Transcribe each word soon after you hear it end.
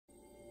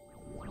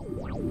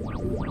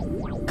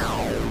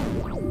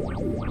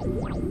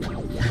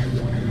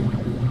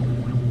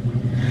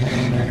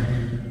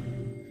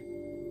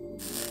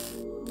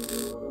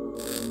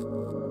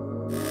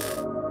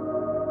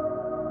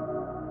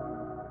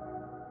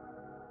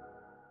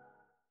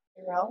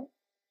Roll.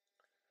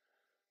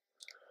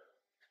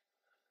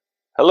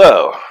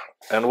 Hello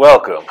and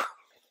welcome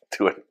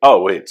to it.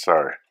 Oh, wait,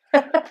 sorry.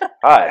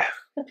 Hi.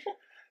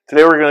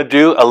 Today we're going to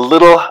do a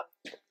little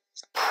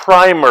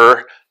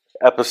primer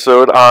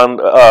episode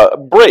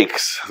on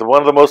brakes. One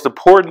of the most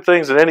important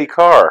things in any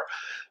car.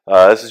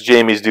 This is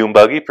Jamie's Dune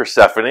Buggy,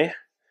 Persephone.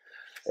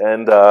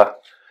 And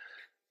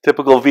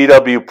typical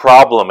VW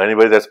problem.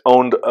 Anybody that's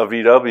owned a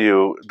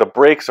VW, the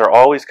brakes are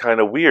always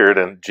kind of weird.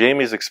 And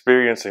Jamie's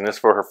experiencing this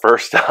for her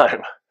first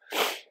time.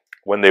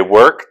 When they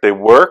work.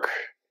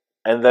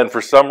 And then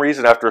for some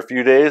reason, after a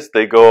few days,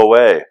 they go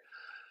away.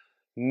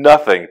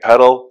 Nothing.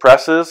 Pedal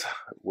presses.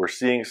 We're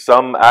seeing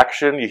some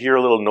action. You hear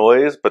a little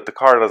noise, but the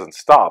car doesn't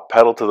stop.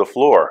 Pedal to the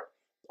floor.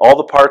 All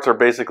the parts are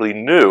basically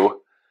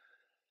new.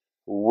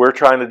 We're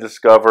trying to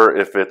discover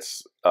if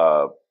it's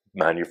a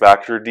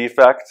manufacturer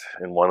defect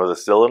in one of the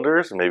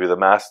cylinders, maybe the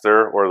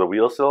master or the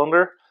wheel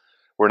cylinder.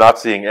 We're not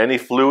seeing any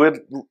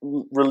fluid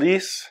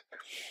release.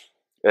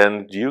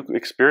 And you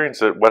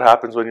experience it. What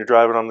happens when you're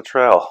driving on the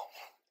trail?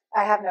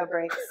 I have no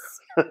brakes.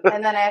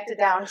 And then I have to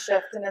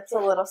downshift, and it's a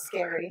little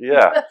scary.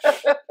 Yeah.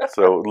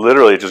 So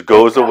literally it just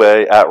goes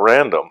away at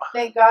random.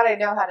 Thank God I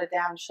know how to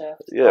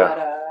downshift. Yeah.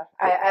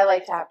 But I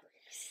like to have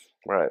brakes.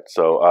 Right.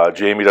 So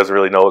Jamie doesn't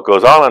really know what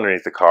goes on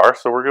underneath the car.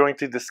 So we're going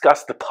to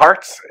discuss the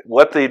parts,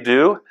 what they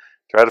do,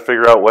 try to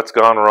figure out what's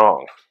gone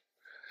wrong.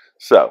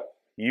 So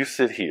you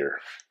sit here,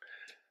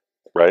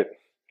 right?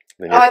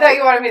 Oh, I thought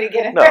you wanted me to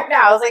get in there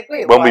now. I was like,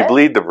 wait, when we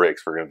bleed the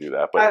brakes, we're going to do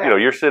that. But, okay. you know,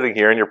 you're sitting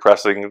here and you're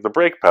pressing the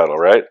brake pedal,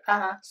 right?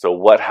 Uh-huh. So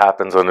what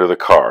happens under the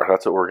car?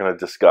 That's what we're going to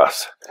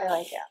discuss. I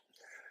like it.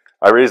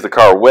 I raised the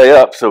car way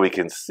up so we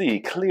can see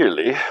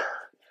clearly.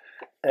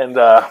 And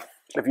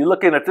if you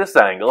look in at this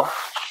angle,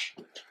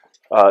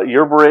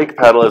 your brake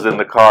pedal is in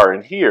the car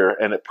in here,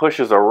 and it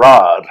pushes a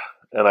rod.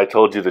 And I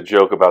told you the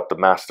joke about the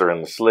master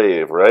and the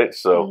slave, right?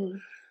 So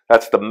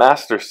that's the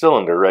master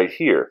cylinder right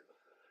here.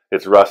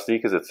 It's rusty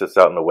because it sits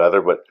out in the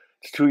weather, but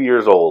it's 2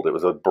 years old. It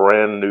was a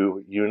brand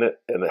new unit,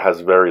 and it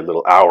has very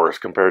little hours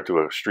compared to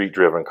a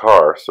street-driven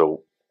car.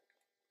 So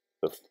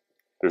if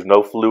there's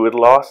no fluid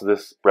loss,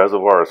 this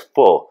reservoir is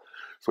full.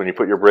 So when you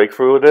put your brake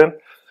fluid in,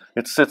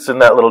 it sits in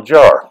that little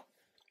jar.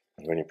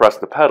 When you press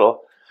the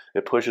pedal,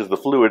 it pushes the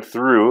fluid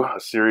through a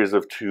series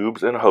of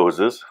tubes and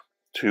hoses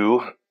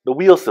to the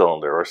wheel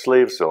cylinder or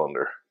slave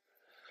cylinder.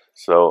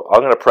 So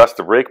I'm going to press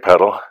the brake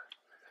pedal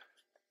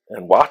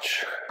and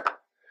watch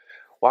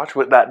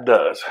what that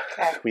does.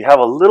 Okay. We have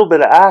a little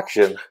bit of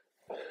action.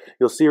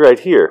 You'll see right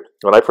here.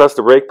 When I press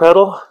the brake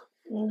pedal,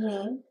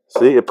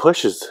 see, it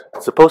pushes.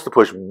 It's supposed to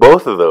push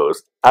both of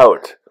those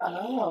out,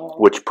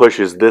 which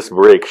pushes this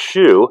brake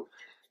shoe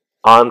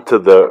onto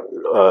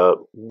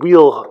the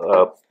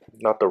wheel,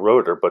 not the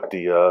rotor, but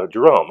the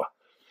drum.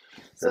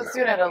 So it's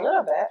doing it a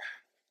little bit.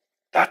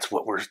 That's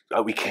what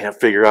we can't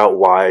figure out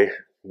why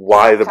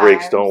the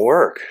brakes don't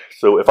work.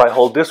 So if I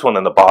hold this one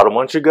and the bottom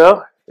one should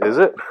go, is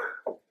it?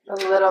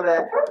 A little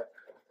bit.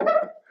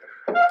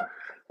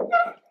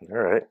 All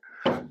right.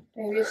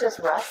 Maybe it's just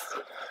rust.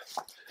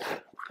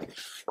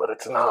 But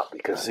it's not,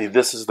 because see,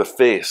 this is the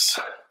face.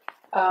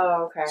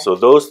 Oh, okay. So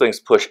those things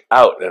push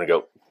out and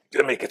go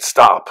to make it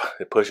stop.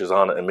 It pushes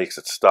on it and makes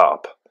it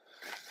stop.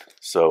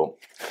 So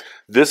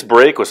this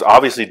brake was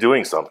obviously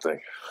doing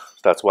something.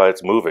 That's why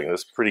it's moving.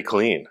 It's pretty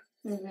clean.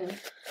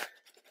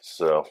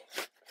 So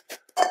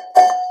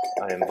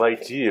I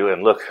invite you,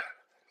 and look,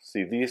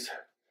 see these?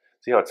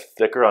 See how it's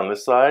thicker on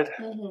this side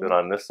than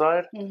on this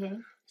side?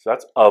 So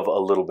that's of a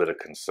little bit of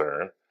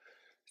concern.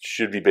 It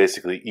should be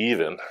basically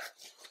even.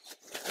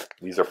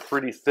 These are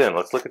pretty thin.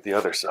 Let's look at the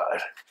other side.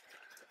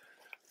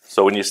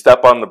 So when you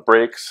step on the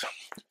brakes,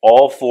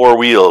 all four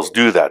wheels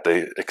do that.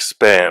 They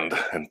expand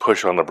and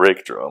push on the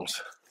brake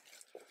drums.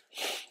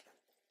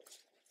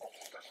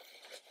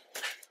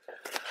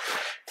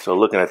 So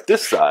looking at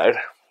this side,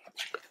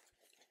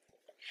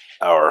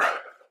 our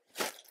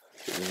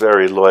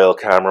very loyal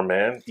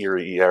cameraman,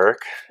 Erie Eric.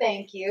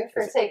 Thank you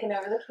for taking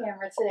over the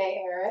camera today,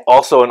 Eric.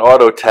 Also an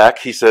auto tech,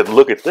 he said,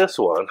 look at this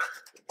one.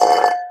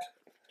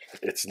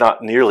 It's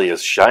not nearly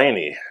as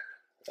shiny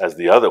as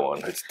the other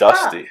one. It's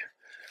dusty,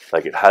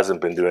 like it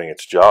hasn't been doing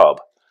its job.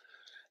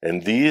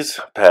 And these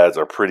pads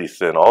are pretty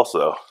thin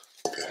also.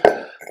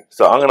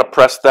 So I'm going to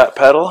press that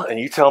pedal, and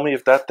you tell me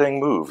if that thing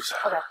moves.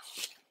 Okay.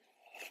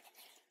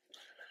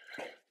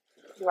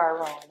 You are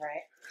rolling,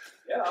 right?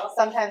 Yeah.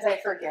 Sometimes I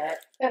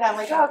forget. And I'm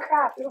like, oh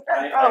crap.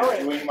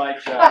 I'm doing my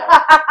job.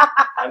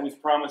 I was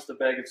promised a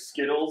bag of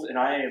Skittles, and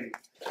I am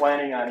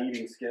planning on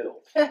eating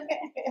Skittles. The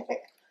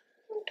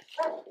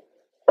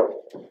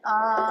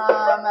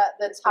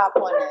top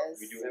one is.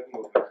 We do have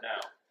movement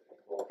now.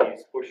 Well,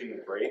 he's pushing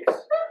the brakes.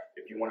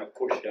 If you want to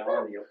push down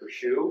on the upper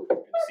shoe and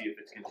see if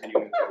it's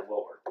continuing to the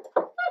lower.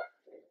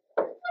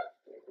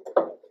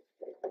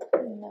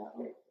 No.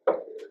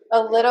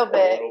 A little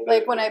bit.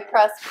 Like when I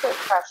put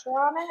pressure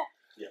on it.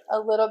 Yeah. A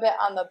little bit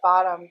on the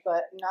bottom,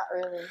 but not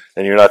really.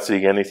 And you're not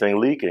seeing anything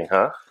leaking,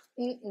 huh?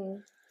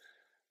 Mm-mm.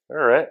 All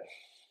right.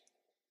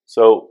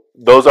 So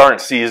those aren't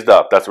seized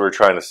up. That's what we're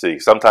trying to see.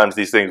 Sometimes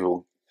these things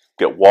will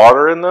get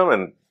water in them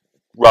and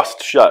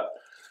rust shut.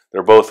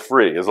 They're both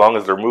free. As long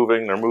as they're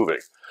moving, they're moving.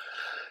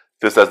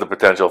 This has the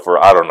potential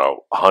for, I don't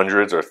know,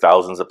 hundreds or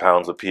thousands of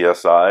pounds of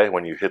PSI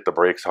when you hit the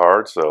brakes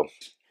hard. So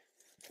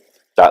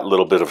that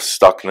little bit of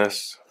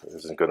stuckness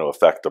isn't going to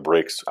affect the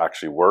brakes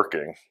actually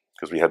working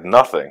because we had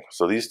nothing.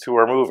 So these two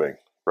are moving,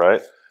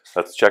 right?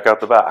 Let's check out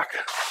the back.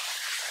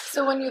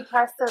 So when you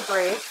press the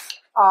brakes,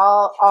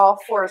 all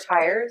 4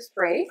 tires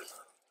brake?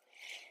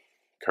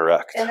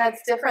 Correct. And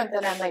that's different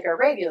than in like a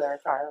regular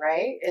car,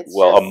 right? It's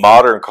well, just... a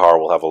modern car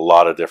will have a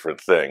lot of different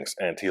things.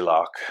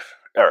 Anti-lock.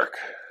 Eric.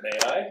 May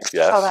I?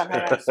 Yes. Hold on,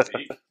 hold on.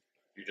 Speak.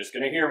 You're just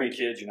going to hear me,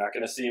 kids. You're not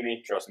going to see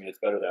me. Trust me, it's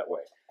better that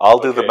way. I'll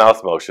do the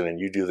mouth motion and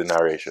you do the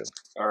narration.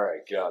 All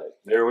right, got it.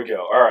 There we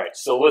go. All right,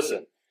 so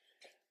listen.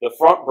 The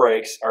front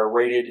brakes are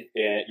rated,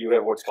 and you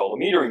have what's called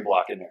a metering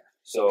block in there.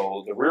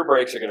 So the rear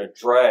brakes are going to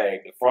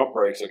drag. The front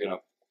brakes are going to,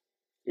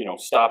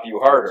 stop you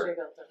harder.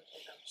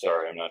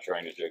 Sorry, I'm not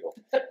trying to jiggle.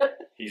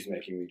 He's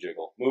making me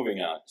jiggle. Moving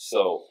on.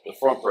 So the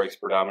front brakes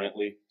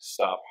predominantly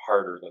stop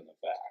harder than the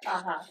back.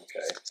 Uh-huh.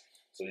 Okay.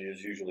 So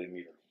there's usually a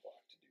metering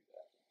block to do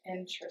that.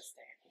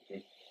 Interesting.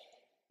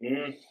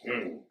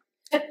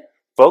 Mm-hmm.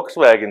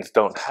 Volkswagens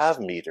don't have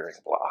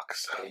metering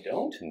blocks. They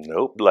don't?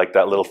 Nope, like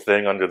that little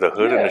thing under the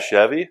hood in the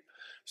Chevy.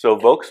 So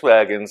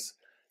Volkswagens,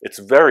 it's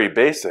very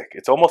basic.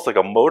 It's almost like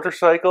a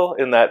motorcycle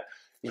in that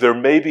there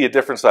may be a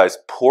different size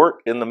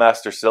port in the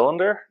master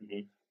cylinder,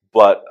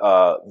 but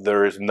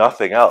there is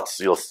nothing else.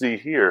 You'll see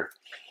here,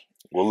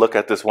 we'll look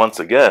at this once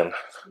again.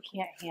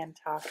 You can't hand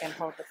talk and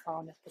hold the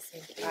phone at the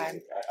same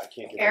time. I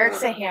can't get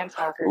Eric's a hand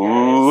talker,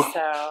 Ooh. guys,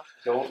 so...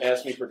 Don't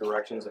ask me for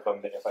directions if I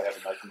have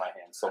a knife in my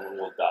hand. Someone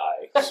will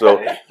die. So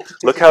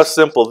look how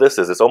simple this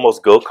is. It's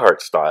almost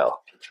go-kart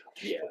style.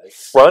 Yeah.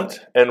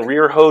 Front and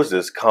rear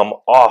hoses come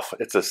off.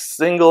 It's a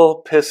single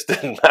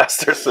piston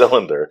master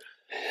cylinder.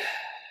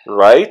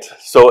 Right?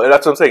 So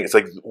that's what I'm saying. It's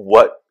like,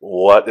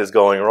 what is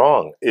going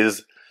wrong?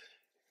 Is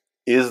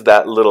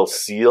that little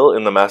seal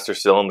in the master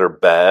cylinder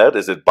bad?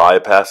 Is it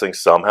bypassing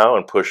somehow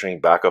and pushing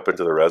back up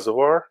into the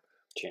reservoir?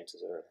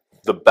 Chances are.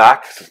 The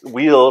back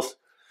wheels,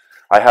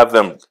 I have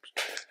them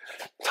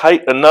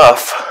tight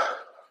enough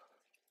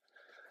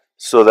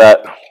so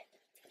that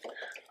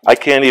I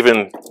can't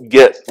even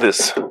get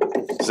this.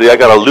 See, I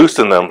got to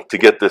loosen them to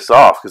get this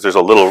off because there's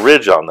a little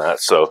ridge on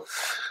that. So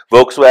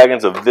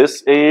Volkswagens of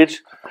this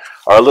age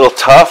are a little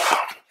tough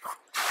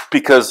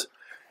because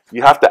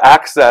you have to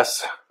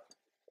access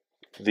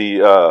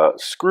the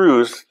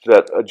screws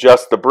that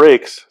adjust the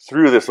brakes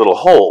through this little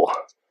hole.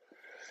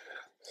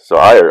 So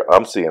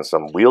I'm seeing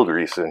some wheel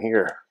grease in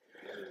here.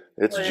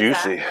 It's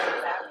juicy. What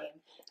does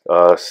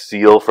that mean?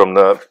 Seal from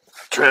the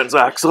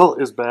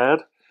transaxle is bad.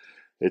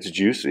 It's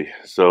juicy.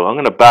 So I'm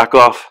going to back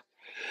off.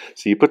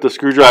 So you put the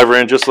screwdriver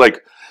in just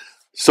like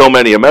so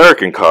many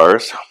American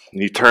cars.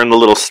 You turn the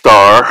little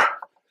star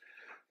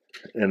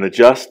and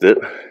adjust it.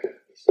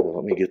 So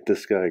let me get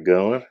this guy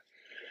going.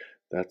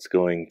 That's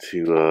going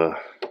to...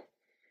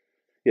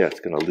 yeah, it's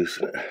going to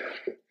loosen it.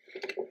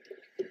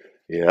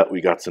 Yeah,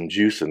 we got some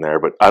juice in there,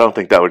 but I don't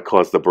think that would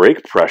cause the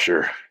brake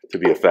pressure to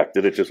be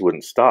affected. It just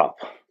wouldn't stop.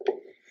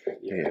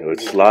 Yeah, it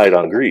would slide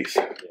on grease.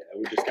 Yeah,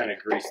 we just kind of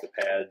grease the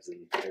pads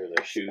and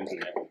the shoes,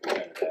 and that would be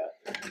kind of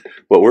that.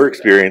 What we're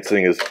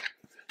experiencing is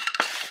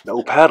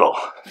no pedal.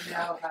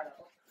 No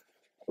pedal.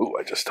 Ooh,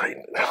 I just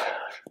tightened it.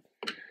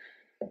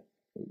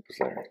 Oops,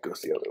 there, it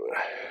goes the other way.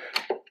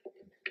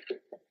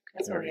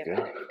 That's There what we we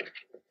go.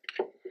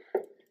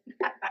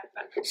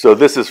 So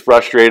this is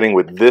frustrating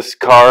with this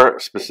car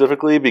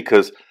specifically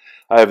because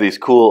I have these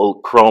cool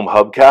chrome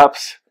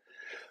hubcaps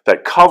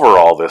that cover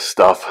all this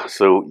stuff.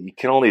 So you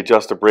can only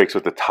adjust the brakes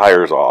with the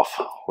tires off,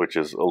 which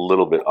is a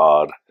little bit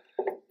odd,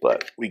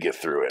 but we get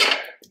through it.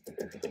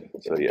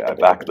 So yeah, I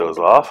back those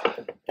off.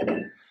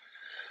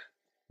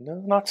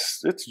 No,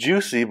 it's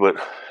juicy, but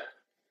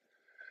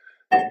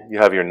you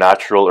have your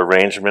natural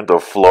arrangement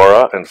of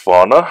flora and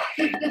fauna.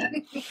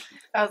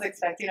 I was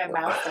expecting a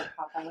mouse to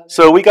pop out of it.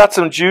 So we got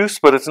some juice,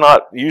 but it's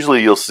not.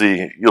 Usually you'll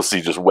see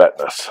just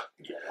wetness.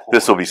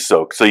 This will be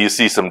soaked, so you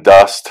see some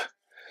dust,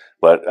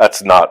 but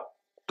that's not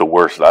the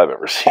worst I've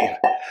ever seen.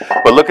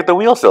 But look at the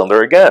wheel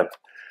cylinder again,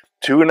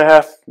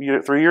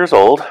 2.5, 3 years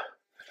old.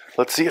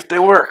 Let's see if they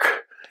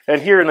work.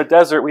 And here in the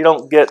desert, we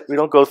don't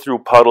go through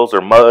puddles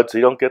or mud, so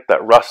you don't get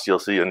that rust you'll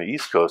see in the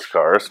East Coast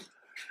cars.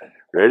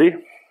 Ready?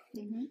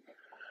 Mm-hmm.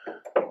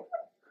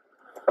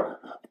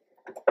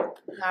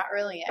 Not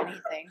really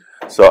anything.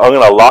 So I'm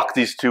going to lock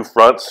these two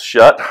fronts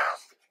shut.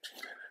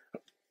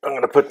 I'm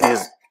going to put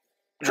these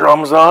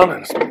drums on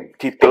and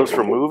keep those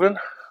from moving.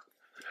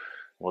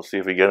 We'll see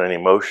if we get any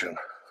motion.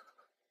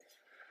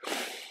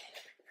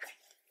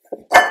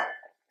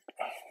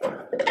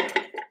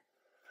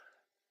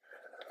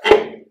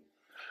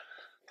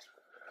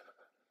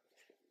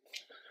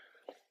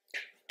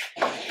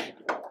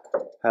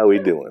 How we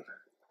doing?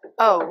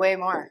 Oh, way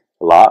more.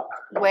 A lot?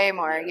 Way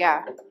more,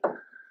 yeah.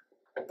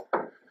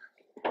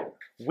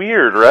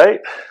 Weird, right?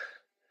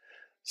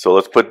 So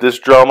let's put this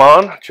drum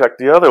on, check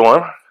the other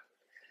one.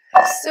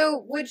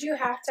 So would you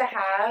have to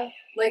have,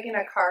 like in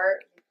a car,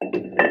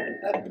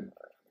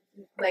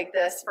 like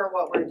this for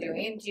what we're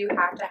doing, do you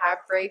have to have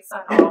brakes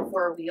on all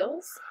four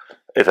wheels?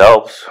 It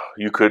helps.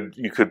 You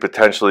could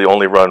potentially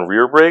only run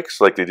rear brakes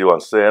like they do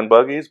on sand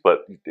buggies,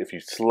 but if you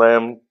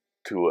slam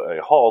to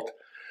a halt,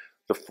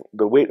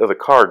 the weight of the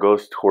car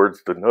goes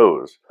towards the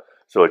nose.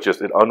 So it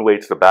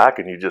unweights the back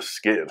and you just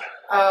skid.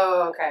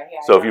 Oh, okay.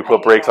 Yeah. So if you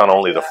put brakes on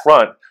only the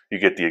front, you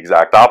get the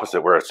exact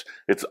opposite, where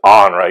it's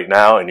on right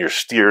now and you're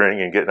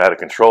steering and getting out of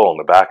control, and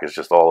the back is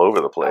just all over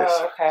the place.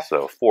 Oh, okay.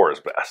 So 4 is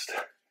best.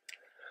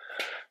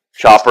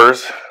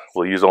 Choppers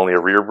will use only a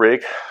rear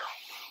brake.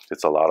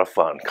 It's a lot of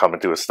fun coming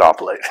to a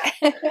stoplight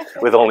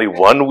with only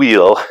one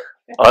wheel,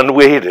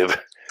 unweighted,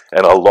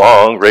 and a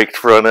long raked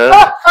front end.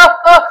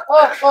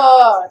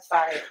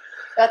 Sorry.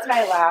 That's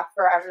my laugh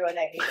for everyone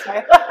that hates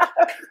my laugh.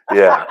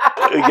 Yeah,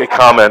 you get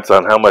comments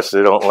on how much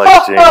they don't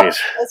like Jamie's.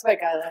 That's my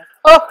guy laugh.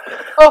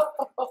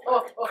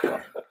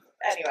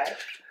 Anyway.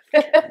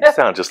 You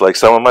sound just like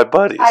some of my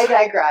buddies. I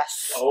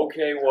digress.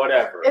 Okay,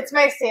 whatever. It's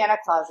my Santa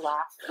Claus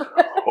laugh.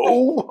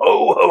 Ho,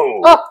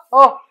 ho,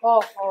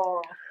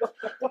 ho.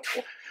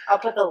 I'll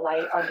put the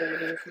light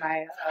underneath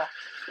my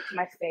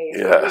face.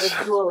 Yes. It's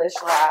a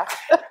ghoulish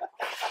laugh.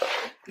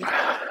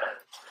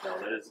 No,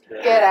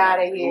 Get out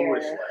of here.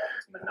 Ghoulish laugh.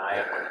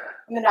 Maniacal.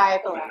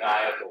 Maniacal laugh.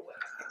 Maniacal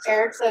laugh.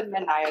 Eric said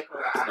maniacal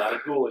It's laugh. not a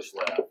ghoulish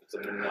laugh. It's a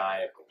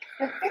maniacal.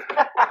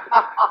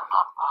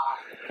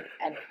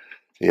 And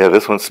Yeah,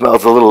 this one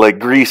smells a little like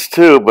grease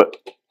too, but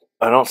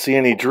I don't see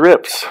any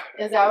drips.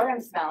 is that what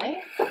I'm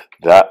smelling?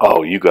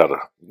 You gotta,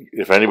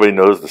 if anybody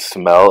knows the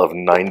smell of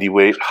 90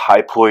 weight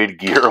hypoid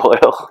gear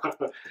oil.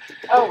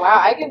 Oh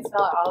wow, I can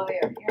smell it all the way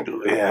up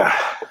here. Yeah.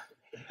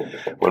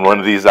 When one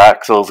of these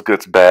axles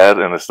gets bad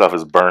and the stuff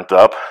is burnt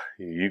up,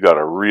 you got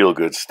a real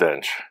good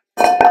stench.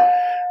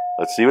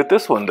 Let's see what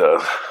this one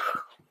does.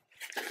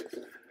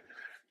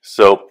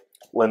 So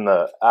when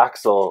the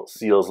axle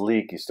seals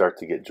leak, you start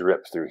to get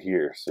drips through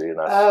here. So you're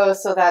not. Oh,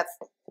 so that's,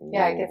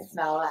 yeah, I can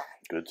smell that.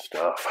 Good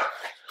stuff.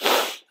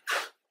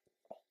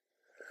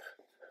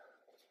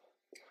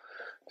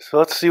 So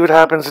let's see what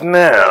happens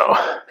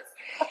now.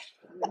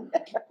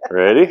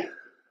 Ready?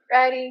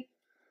 Ready?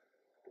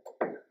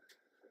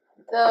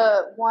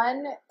 The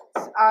one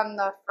on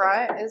the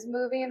front is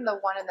moving. The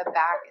one in the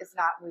back is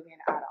not moving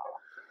at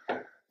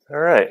all. All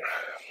right.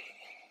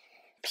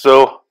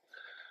 So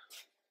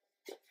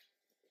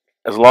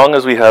as long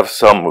as we have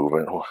some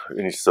movement,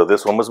 so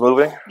this one was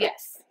moving?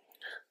 Yes.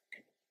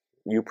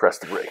 You press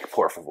the brake,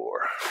 por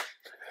favor.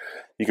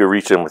 You can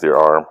reach in with your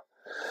arm.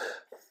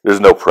 There's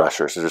no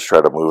pressure, so just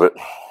try to move it.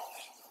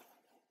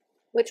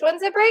 Which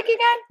one's the brake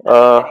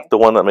again? The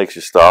one that makes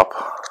you stop.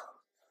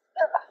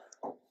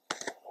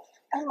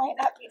 I might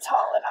not be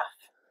tall enough.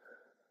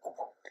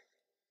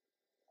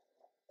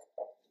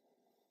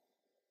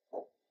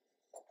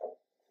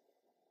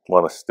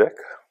 Want a stick?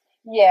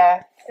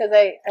 Yeah, because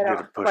I Get a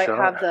don't push quite on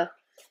have it? the,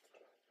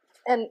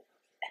 and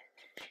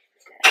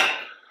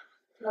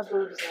my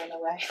boobs are in the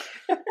way.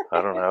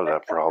 I don't have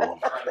that problem.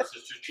 Trying to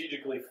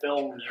strategically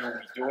film you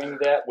doing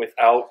that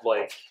without,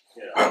 like,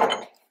 you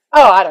know.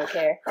 Oh, I don't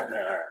care.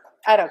 Nah.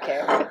 I don't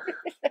care.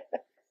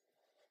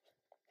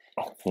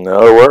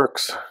 No, it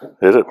works.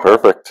 Hit it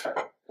perfect.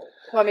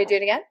 Want me to do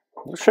it again?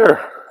 Sure.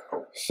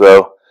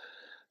 So,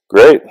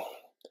 great.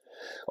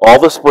 All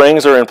the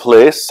springs are in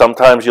place.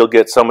 Sometimes you'll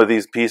get some of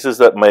these pieces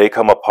that may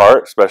come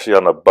apart, especially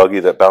on a buggy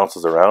that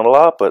bounces around a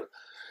lot, but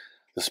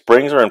the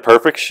springs are in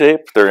perfect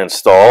shape. They're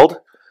installed.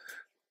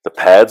 The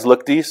pads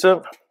look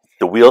decent.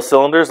 The wheel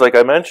cylinders, like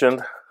I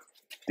mentioned,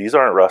 these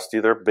aren't rusty.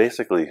 They're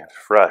basically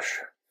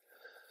fresh.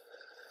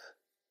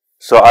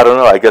 So I don't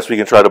know. I guess we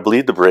can try to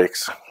bleed the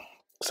brakes.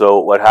 So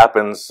what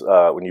happens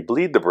when you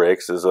bleed the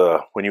brakes is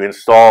when you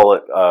install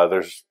it,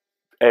 there's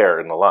air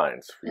in the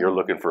lines. You're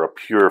looking for a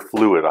pure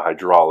fluid, a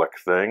hydraulic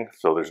thing.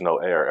 So there's no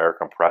air. Air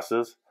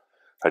compresses.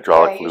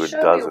 Hydraulic fluid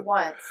showed doesn't. me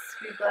once.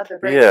 We bled the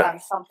brakes on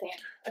something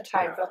a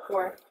time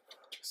before.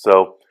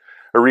 So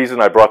a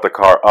reason I brought the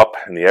car up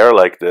in the air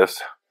like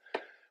this,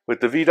 with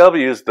the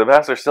VWs, the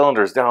master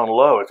cylinder is down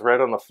low. It's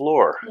right on the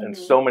floor. And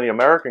so many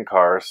American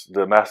cars,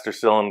 the master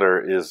cylinder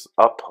is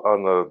up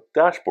on the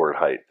dashboard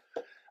height.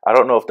 I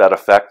don't know if that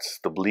affects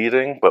the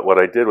bleeding, but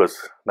what I did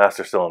was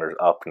master cylinder's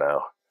up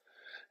now.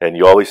 And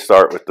you always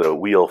start with the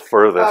wheel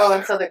furthest. Oh,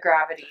 and so the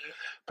gravity.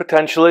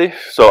 Potentially.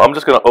 So I'm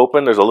just going to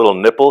open. There's a little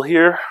nipple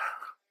here.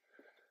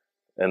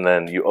 And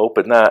then you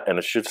open that and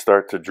it should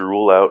start to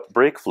drool out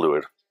brake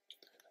fluid.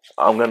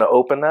 I'm going to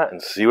open that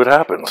and see what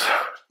happens.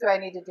 Do I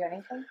need to do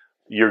anything?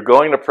 You're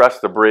going to press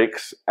the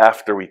brakes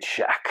after we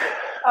check.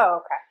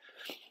 Oh,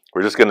 okay.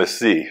 We're just going to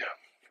see.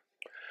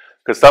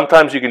 Because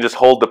sometimes you can just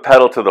hold the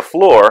pedal to the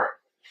floor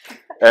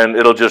and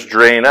it'll just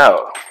drain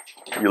out.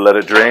 You let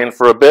it drain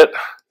for a bit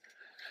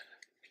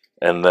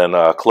and then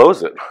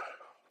close it.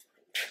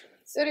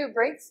 So do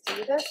brakes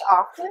do this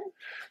often?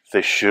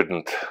 They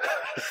shouldn't.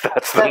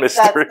 That's the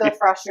mystery. That's the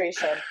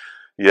frustration.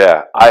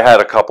 Yeah, I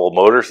had a couple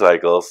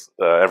motorcycles.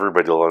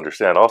 Everybody will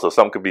understand. Also,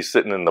 some could be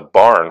sitting in the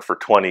barn for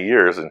 20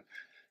 years and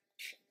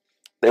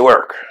They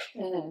work.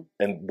 Mm.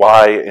 And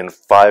why in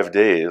 5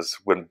 days,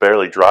 when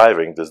barely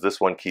driving, does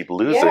this one keep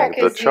losing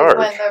the charge?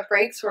 When the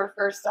brakes were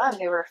first done,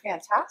 they were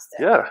fantastic.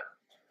 Yeah.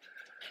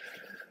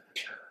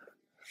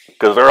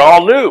 Because they're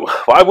all new.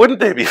 Why wouldn't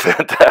they be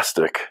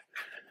fantastic?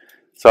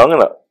 So I'm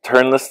going to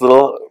turn this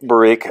little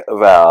brake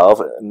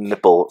valve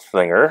nipple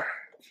thinger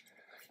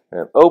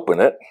and open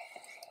it.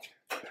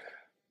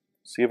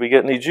 See if we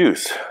get any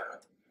juice.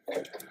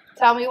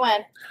 Tell me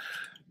when.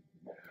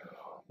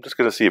 I'm just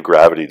going to see if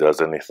gravity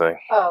does anything.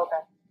 Oh,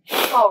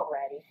 okay.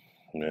 Already.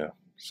 Yeah.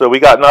 So we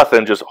got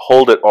nothing. Just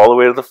hold it all the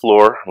way to the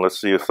floor. And let's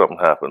see if something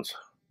happens.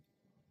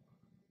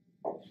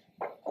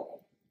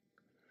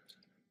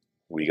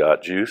 We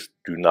got juice.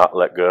 Do not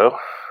let go.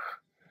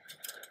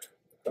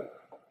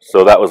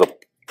 So that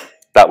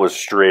was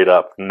straight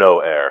up, no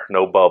air,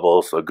 no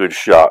bubbles, a good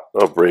shot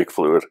of brake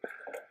fluid.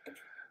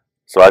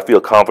 So I feel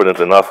confident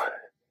enough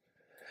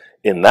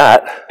in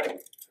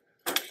that.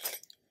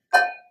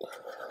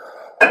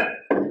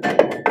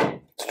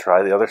 Let's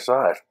try the other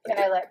side. Can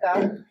I let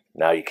go?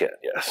 Now you can,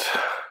 yes.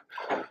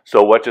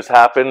 So what just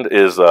happened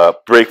is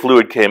brake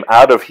fluid came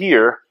out of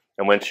here,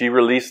 and when she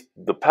released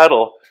the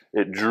pedal,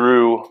 it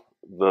drew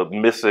the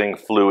missing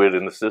fluid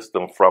in the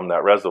system from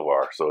that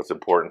reservoir. So it's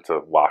important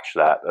to watch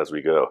that as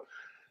we go.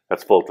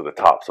 That's full to the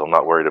top, so I'm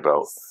not worried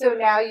about. So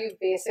now you've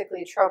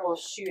basically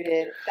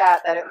troubleshooted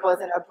that it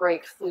wasn't a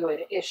brake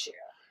fluid issue.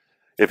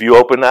 If you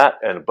open that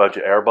and a bunch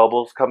of air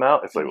bubbles come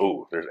out, it's like,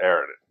 ooh, there's air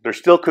in it. There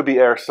still could be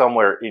air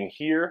somewhere in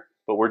here,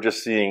 but we're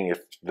just seeing if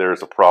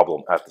there's a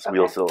problem at this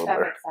wheel cylinder. That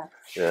makes sense.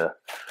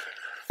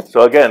 Yeah.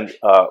 So again,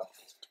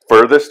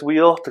 furthest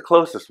wheel to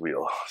closest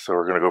wheel. So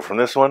we're going to go from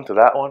this one to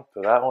that one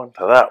to that one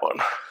to that one.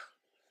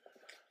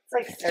 It's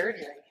like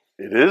surgery.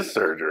 It is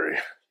surgery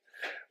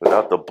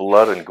without the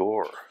blood and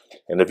gore.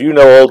 And if you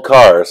know old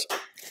cars,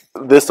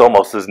 this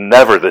almost is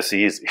never this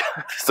easy.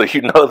 So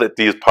you know that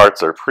these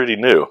parts are pretty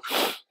new.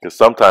 Because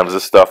sometimes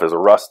this stuff is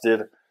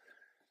rusted,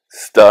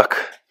 stuck,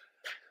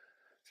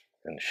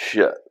 and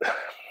shit.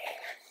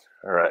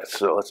 All right,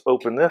 so let's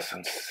open this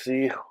and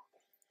see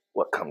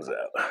what comes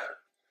out.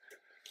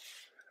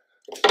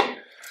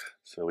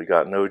 So we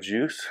got no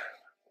juice.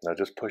 Now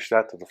just push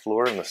that to the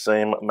floor in the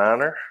same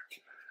manner.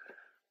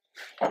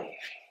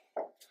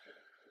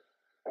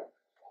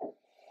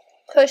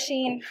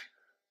 Pushing.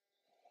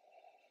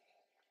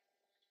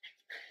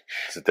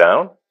 Is it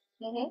down?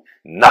 Mm-hmm.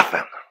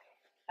 Nothing.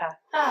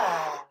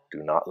 Ah.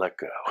 Do not let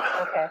go.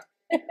 Okay.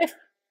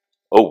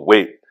 Oh,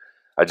 wait.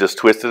 I just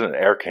twisted and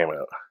air came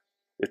out.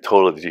 It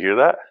totally, did you hear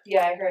that?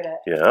 Yeah, I heard it.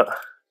 Yeah.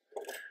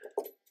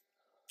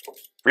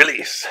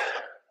 Release.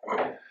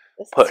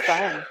 This Push. is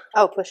fun.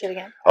 Oh, push it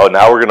again. Oh,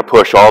 now we're going to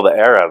push all the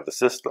air out of the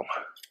system.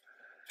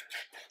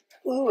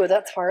 Ooh,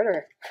 that's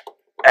harder.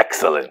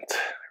 Excellent.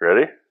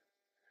 Ready?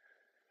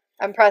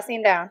 I'm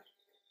pressing down.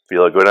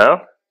 Feel it go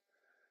down?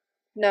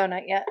 No,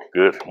 not yet.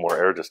 Good. More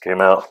air just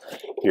came out.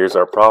 Here's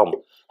our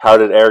problem. How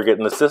did air get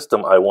in the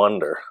system? I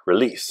wonder.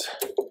 Release.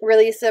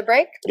 Release the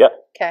brake? Yep.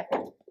 Okay.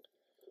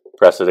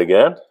 Press it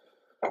again.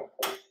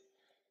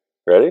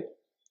 Ready?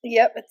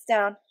 Yep, it's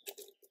down.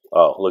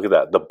 Oh, look at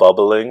that. The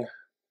bubbling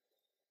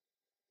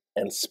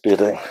and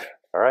spitting.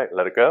 All right,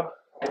 let it go.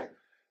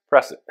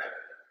 Press it.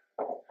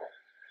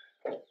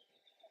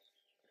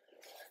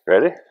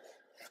 Ready?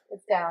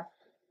 It's down.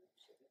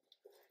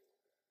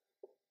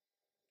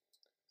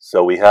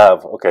 So we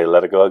have, okay,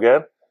 let it go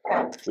again.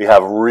 Okay. We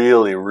have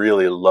really,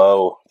 really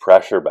low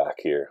pressure back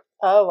here.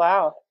 Oh,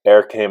 wow.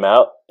 Air came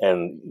out,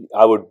 and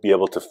I would be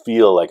able to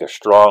feel like a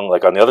strong,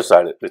 like on the other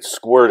side, it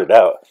squirted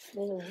out.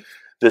 Mm-hmm.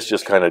 This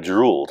just kind of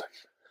drooled.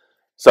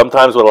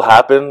 Sometimes what will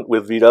happen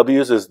with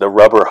VWs is the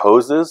rubber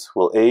hoses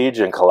will age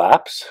and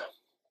collapse.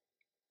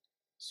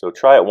 So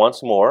try it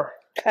once more.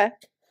 Okay.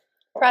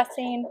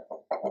 Pressing.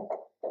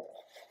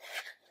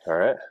 All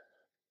right.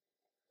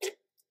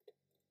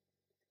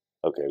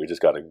 Okay, we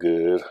just got a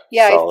good.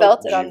 Yeah, I solid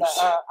felt it juice.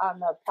 on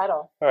the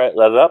pedal. All right,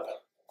 let it up.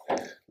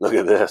 Look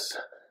at this.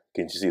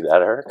 Can you see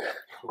that, Eric?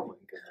 Oh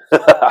my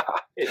goodness.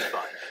 It's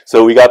fine.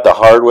 So we got the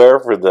hardware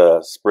for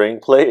the spring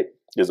plate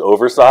is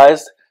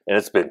oversized, and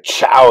it's been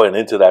chowing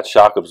into that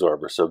shock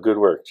absorber. So good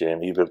work,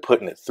 Jamie. You've been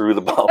putting it through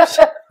the bumps.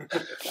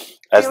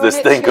 As Doing this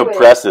it thing to it.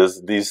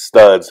 compresses, these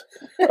studs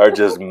are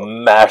just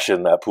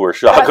mashing that poor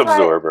shock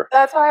absorber.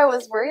 That's why I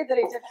was worried that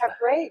I didn't have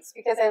brakes,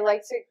 because I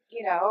like to,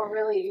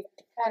 really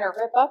kind of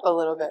rip up a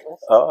little bit with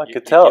it. Oh, I could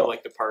You tell.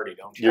 like the party,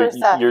 don't you?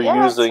 You're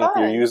Yeah, it's using fine.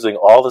 you're using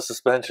all the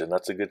suspension.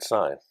 That's a good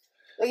sign.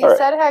 Well, you All right.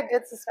 said it had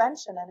good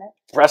suspension in it.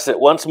 Press it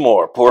once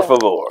more, por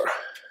favor.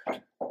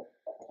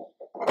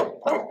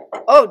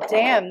 Oh,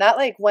 damn. That,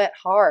 went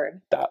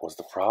hard. That was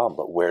the problem.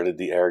 But where did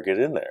the air get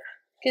in there?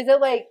 Because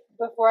it,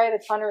 before I had a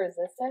ton of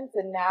resistance,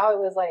 and now it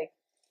was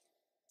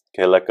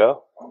Okay, let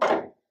go.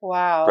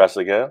 wow. Press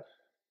again.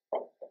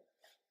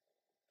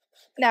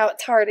 Now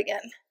it's hard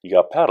again. You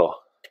got pedal.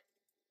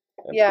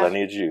 And Yeah.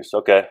 plenty of juice.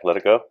 Okay, let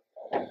it go.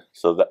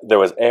 So there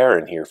was air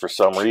in here for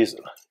some reason.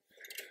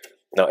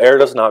 Now, air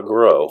does not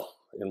grow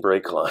in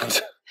brake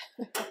lines.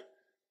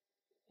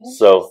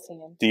 So,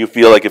 Interesting. do you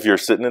feel like if you're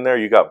sitting in there,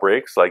 you got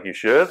brakes like you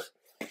should?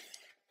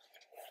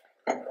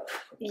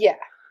 Yeah,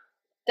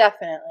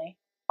 definitely.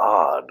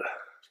 Odd.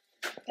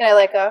 Can I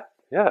let go?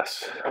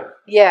 Yes.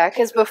 Yeah,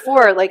 because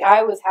before, like,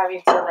 I was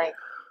having to, like,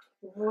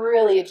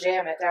 really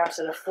jam it down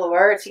to the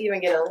floor to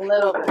even get a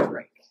little bit of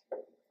break.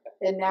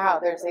 And now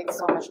there's, like,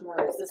 so much more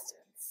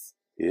resistance.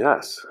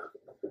 Yes.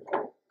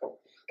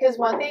 Because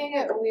one thing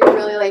we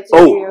really like to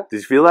do...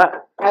 Did you feel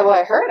that?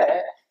 I heard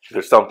it.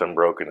 There's something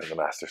broken in the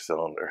master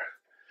cylinder.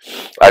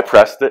 I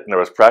pressed it and there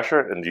was pressure.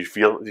 And did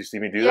you see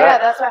me do that? Yeah,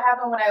 that's what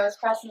happened when I was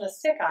pressing the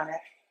stick on it.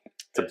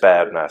 It's a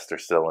bad master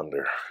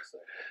cylinder.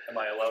 Am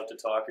I allowed to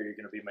talk, or are you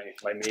going to be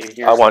my main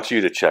here? I want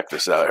you to check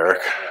this out,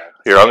 Eric.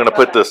 Here, I'm going to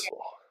put this.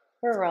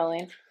 We're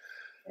rolling.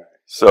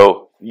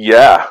 So,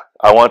 yeah,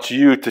 I want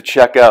you to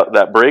check out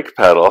that brake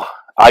pedal.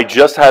 I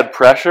just had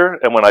pressure,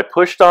 and when I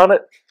pushed on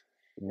it,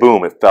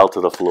 boom, it fell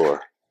to the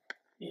floor.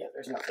 Yeah,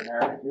 there's nothing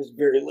there. There's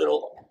very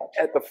little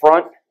at the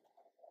front.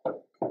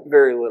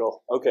 Very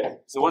little. Okay,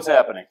 so what's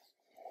happening?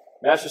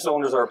 Master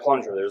cylinders are a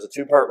plunger. There's a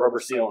 2-part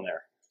rubber seal in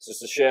there. It's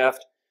just a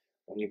shaft.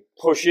 When you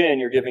push in,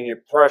 you're giving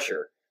it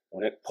pressure.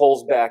 When it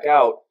pulls back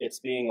out, it's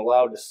being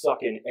allowed to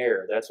suck in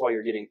air. That's why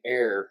you're getting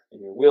air in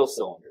your wheel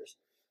cylinders.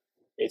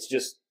 It's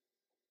just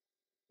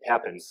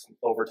happens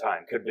over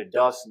time. Could have been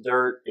dust,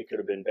 dirt. It could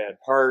have been bad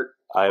part.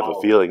 I have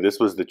a feeling this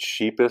was the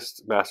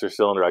cheapest master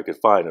cylinder I could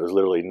find. It was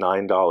literally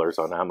 $9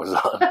 on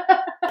Amazon.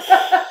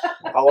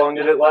 How long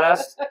did it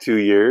last? 2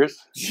 years.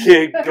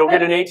 Go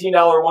get an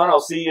 $18 one.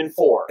 I'll see you in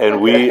 4. And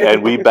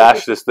we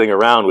bash this thing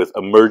around with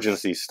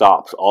emergency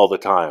stops all the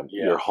time.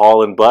 Yeah. You're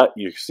hauling butt,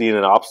 you're seeing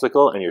an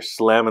obstacle, and you're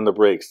slamming the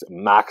brakes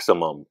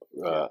maximum.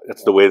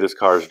 It's the way this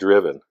car is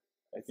driven.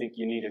 I think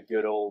you need a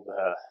good old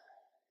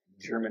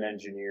German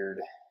engineered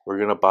We're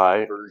going to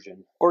buy,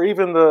 version. or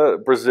even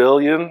the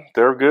Brazilian.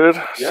 They're good.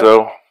 Yeah.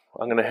 So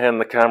I'm going to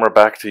hand the camera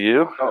back to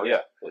you. Oh, yeah.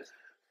 Please.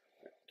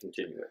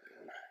 Continue it.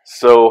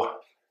 So,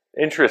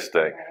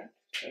 interesting.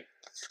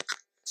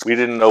 We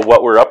didn't know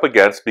what we're up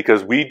against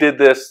because we did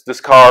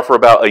this car for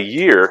about a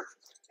year.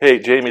 Hey,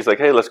 Jamie's like,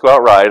 hey, let's go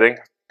out riding.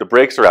 The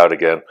brakes are out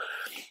again.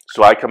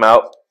 So I come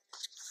out.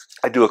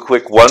 I do a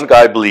quick one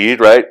guy bleed,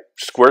 right?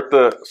 Squirt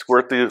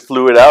the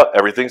fluid out.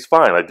 Everything's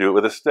fine. I do it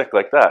with a stick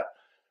like that.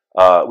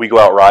 We go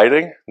out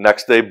riding.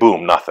 Next day,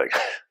 boom, nothing.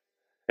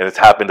 And it's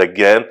happened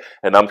again.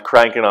 And I'm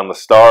cranking on the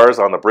stars,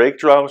 on the brake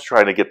drums,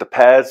 trying to get the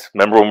pads.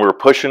 Remember when we were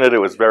pushing it,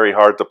 it was very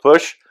hard to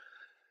push.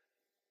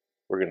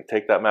 We're going to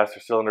take that master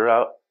cylinder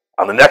out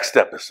on the next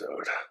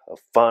episode of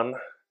Fun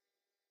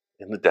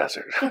in the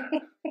Desert.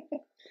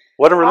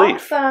 What a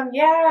relief. Awesome.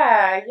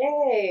 Yeah.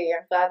 Yay.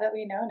 I'm glad that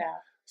we know now.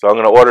 So I'm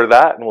going to order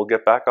that and we'll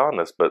get back on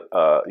this. But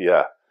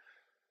yeah,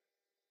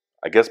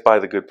 I guess buy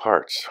the good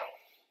parts.